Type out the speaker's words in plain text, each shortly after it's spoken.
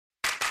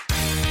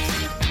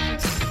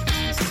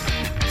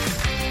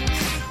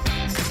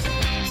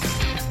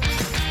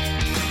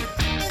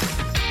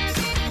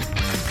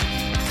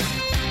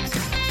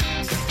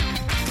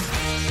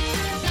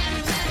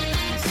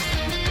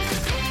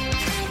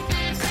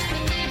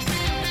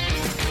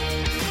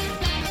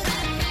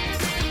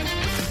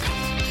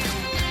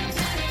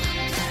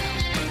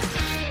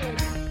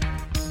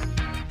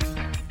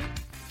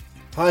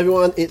Hi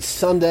everyone, it's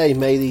Sunday,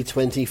 May the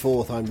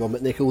 24th. I'm Rob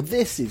McNichol.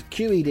 This is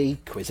QED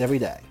Quiz Every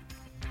Day.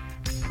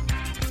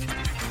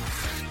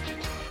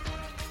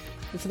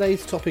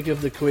 Today's topic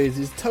of the quiz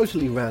is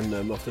totally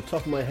random, off the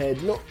top of my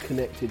head, not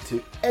connected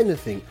to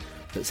anything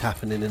that's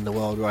happening in the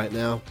world right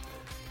now.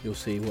 You'll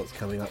see what's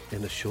coming up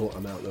in a short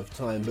amount of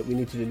time, but we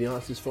need to do the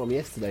answers from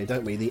yesterday,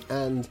 don't we? The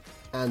and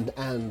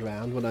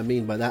round. What I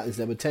mean by that is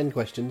there were 10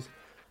 questions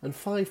and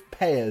 5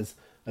 pairs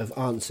of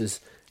answers.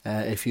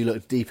 If you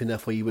look deep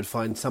enough where you would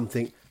find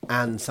something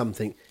and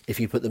something if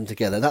you put them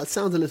together. That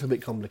sounds a little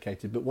bit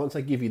complicated, but once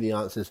I give you the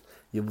answers,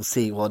 you will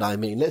see what I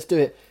mean. Let's do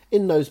it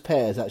in those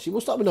pairs, actually.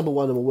 We'll start with number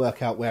 1 and we'll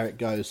work out where it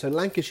goes. So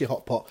Lancashire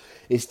hot pot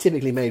is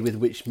typically made with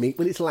which meat?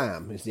 Well, it's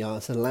lamb is the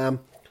answer,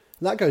 lamb.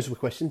 And that goes with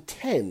question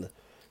 10,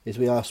 is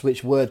we asked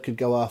which word could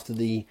go after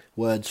the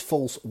words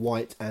false,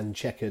 white and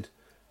checkered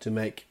to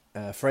make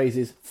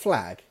phrases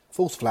flag.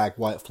 False flag,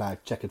 white flag,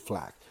 checkered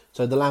flag.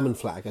 So the Lamb and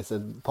Flag is a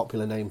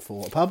popular name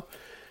for a pub.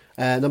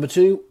 Number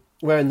 2,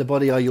 where in the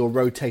body are your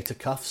rotator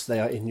cuffs? They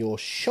are in your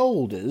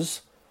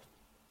shoulders.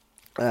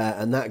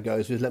 And that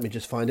goes with, let me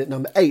just find it,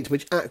 number 8,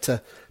 which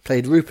actor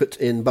played Rupert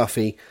in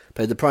Buffy,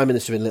 played the Prime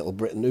Minister in Little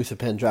Britain, Uther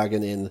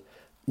Pendragon in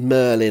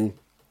Merlin,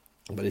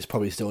 but is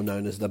probably still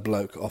known as the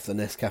bloke off the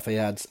Nescafe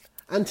ads.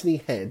 Anthony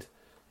Head,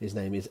 his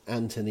name is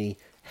Anthony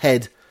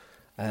Head,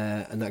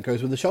 and that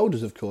goes with the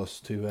shoulders, of course,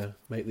 to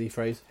make the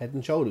phrase head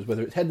and shoulders,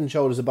 whether it's head and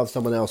shoulders above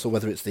someone else or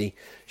whether it's the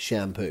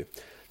shampoo.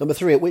 Number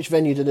 3, at which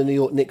venue do the New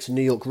York Knicks and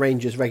New York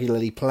Rangers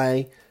regularly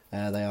play?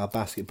 They are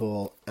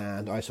basketball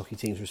and ice hockey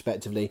teams,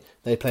 respectively.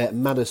 They play at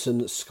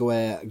Madison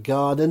Square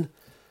Garden.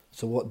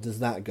 So what does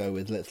that go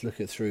with? Let's look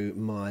it through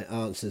my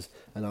answers,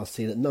 and I'll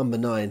see that number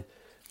 9.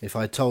 If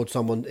I told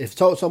someone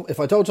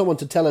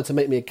to tell her to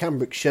make me a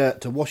cambric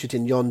shirt, to wash it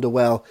in yonder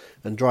well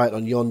and dry it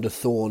on yonder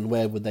thorn,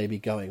 where would they be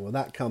going? Well,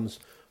 that comes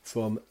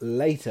from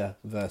later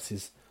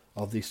verses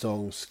of the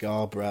song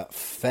Scarborough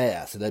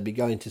Fair. So they'd be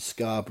going to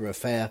Scarborough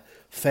Fair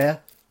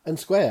and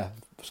Square.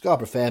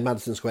 Scarborough Fair,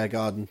 Madison Square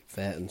Garden,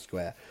 Fair and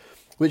Square.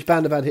 Which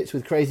band have had hits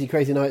with Crazy,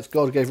 Crazy Nights,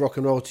 God Gave Rock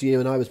and Roll to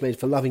You, and I Was Made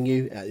for Loving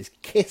You? Is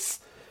Kiss.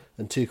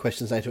 And 2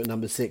 questions later at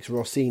number 6,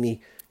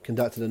 Rossini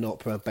conducted an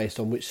opera based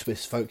on which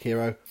Swiss folk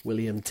hero?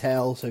 William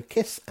Tell. So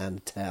Kiss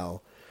and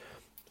Tell.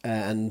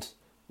 And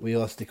we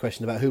asked the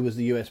question about who was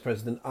the US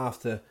president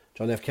after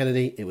John F.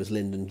 Kennedy. It was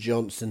Lyndon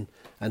Johnson.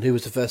 And who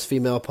was the first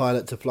female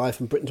pilot to fly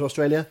from Britain to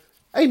Australia?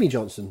 Amy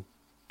Johnson.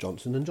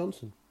 Johnson &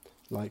 Johnson.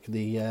 Like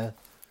the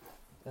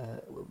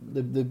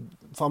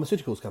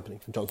pharmaceuticals company,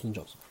 Johnson &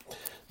 Johnson.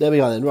 There we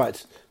are then.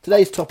 Right.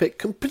 Today's topic,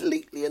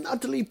 completely and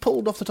utterly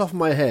pulled off the top of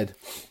my head.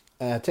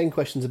 10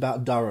 questions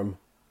about Durham.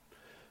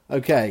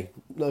 Okay,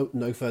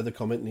 no further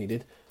comment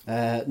needed.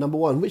 Number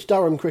 1, which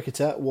Durham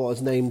cricketer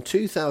was named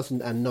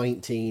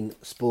 2019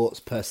 Sports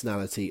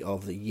Personality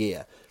of the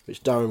Year?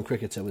 Which Durham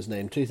cricketer was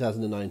named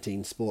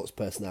 2019 Sports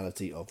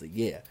Personality of the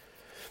Year?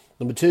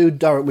 Number 2,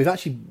 Durham. We've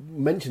actually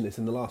mentioned this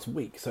in the last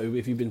week, so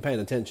if you've been paying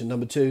attention.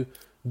 Number 2,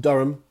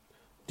 Durham,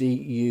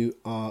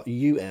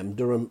 D-U-R-U-M.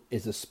 Durham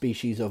is a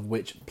species of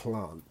which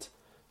plant?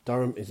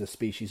 Durham is a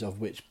species of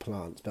which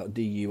plant? Spelled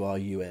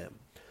D-U-R-U-M.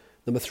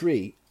 Number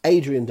 3,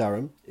 Adrian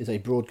Durham is a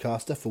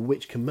broadcaster for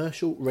which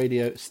commercial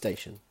radio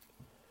station?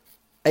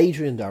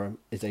 Adrian Durham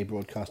is a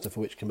broadcaster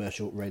for which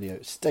commercial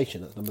radio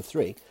station? That's number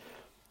 3.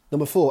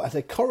 Number 4, at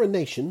a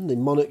coronation, the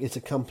monarch is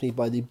accompanied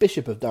by the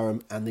Bishop of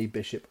Durham and the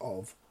Bishop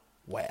of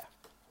where?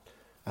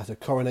 At a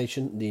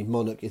coronation, the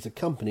monarch is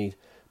accompanied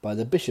by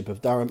the Bishop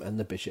of Durham and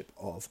the Bishop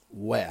of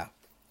where?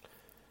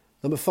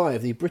 Number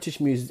 5, the British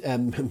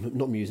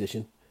not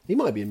musician, he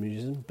might be a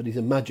musician, but he's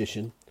a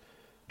magician,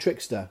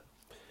 trickster.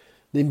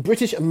 The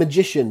British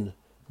magician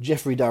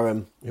Geoffrey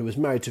Durham, who was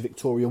married to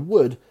Victoria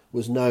Wood,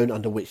 was known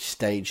under which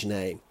stage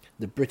name?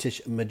 The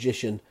British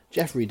magician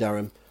Geoffrey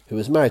Durham, who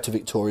was married to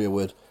Victoria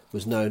Wood,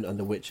 was known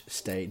under which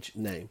stage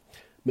name?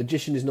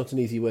 Magician is not an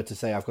easy word to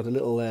say. I've got a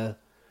little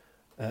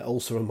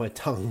ulcer on my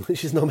tongue,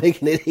 which is not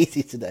making it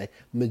easy today.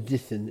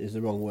 Magician is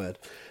the wrong word.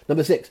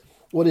 Number 6,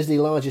 what is the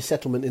largest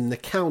settlement in the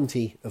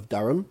county of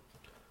Durham?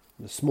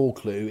 A small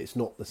clue, it's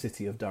not the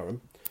city of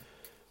Durham.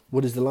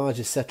 What is the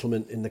largest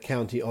settlement in the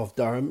county of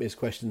Durham is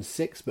question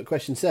 6. But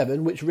question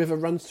 7, which river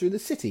runs through the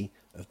city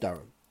of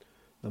Durham?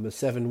 Number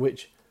 7,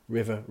 which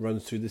river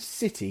runs through the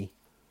city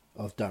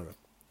of Durham?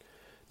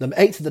 Number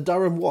 8, the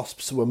Durham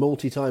Wasps were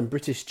multi-time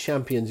British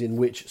champions in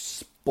which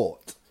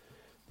sport?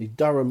 The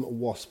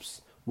Durham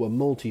Wasps were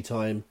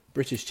multi-time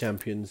British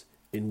champions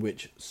in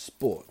which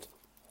sport?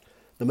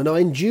 Number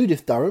 9,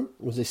 Judith Durham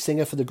was a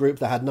singer for the group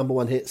that had number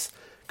 1 hits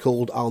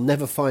called I'll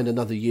Never Find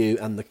Another You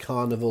and The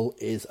Carnival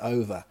Is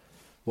Over.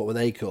 What were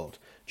they called?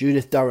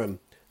 Judith Durham,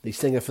 the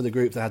singer for the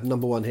group that had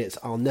number 1 hits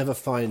I'll Never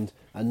Find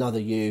Another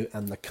You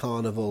and The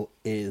Carnival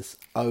Is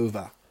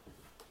Over.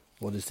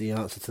 What is the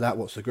answer to that?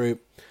 What's the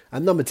group?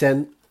 And number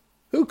 10,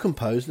 who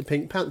composed the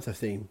Pink Panther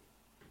theme?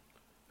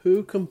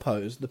 Who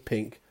composed the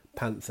Pink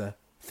Panther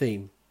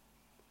theme?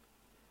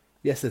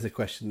 Yes, there's a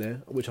question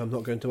there, which I'm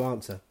not going to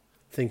answer.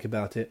 Think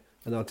about it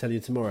and I'll tell you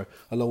tomorrow,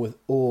 along with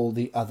all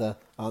the other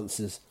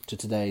answers to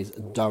today's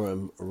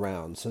Durham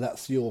round. So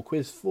that's your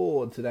quiz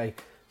for today.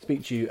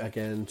 Speak to you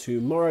again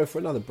tomorrow for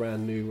another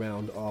brand new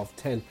round of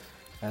 10,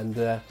 and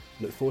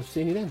look forward to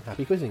seeing you then.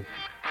 Happy quizzing.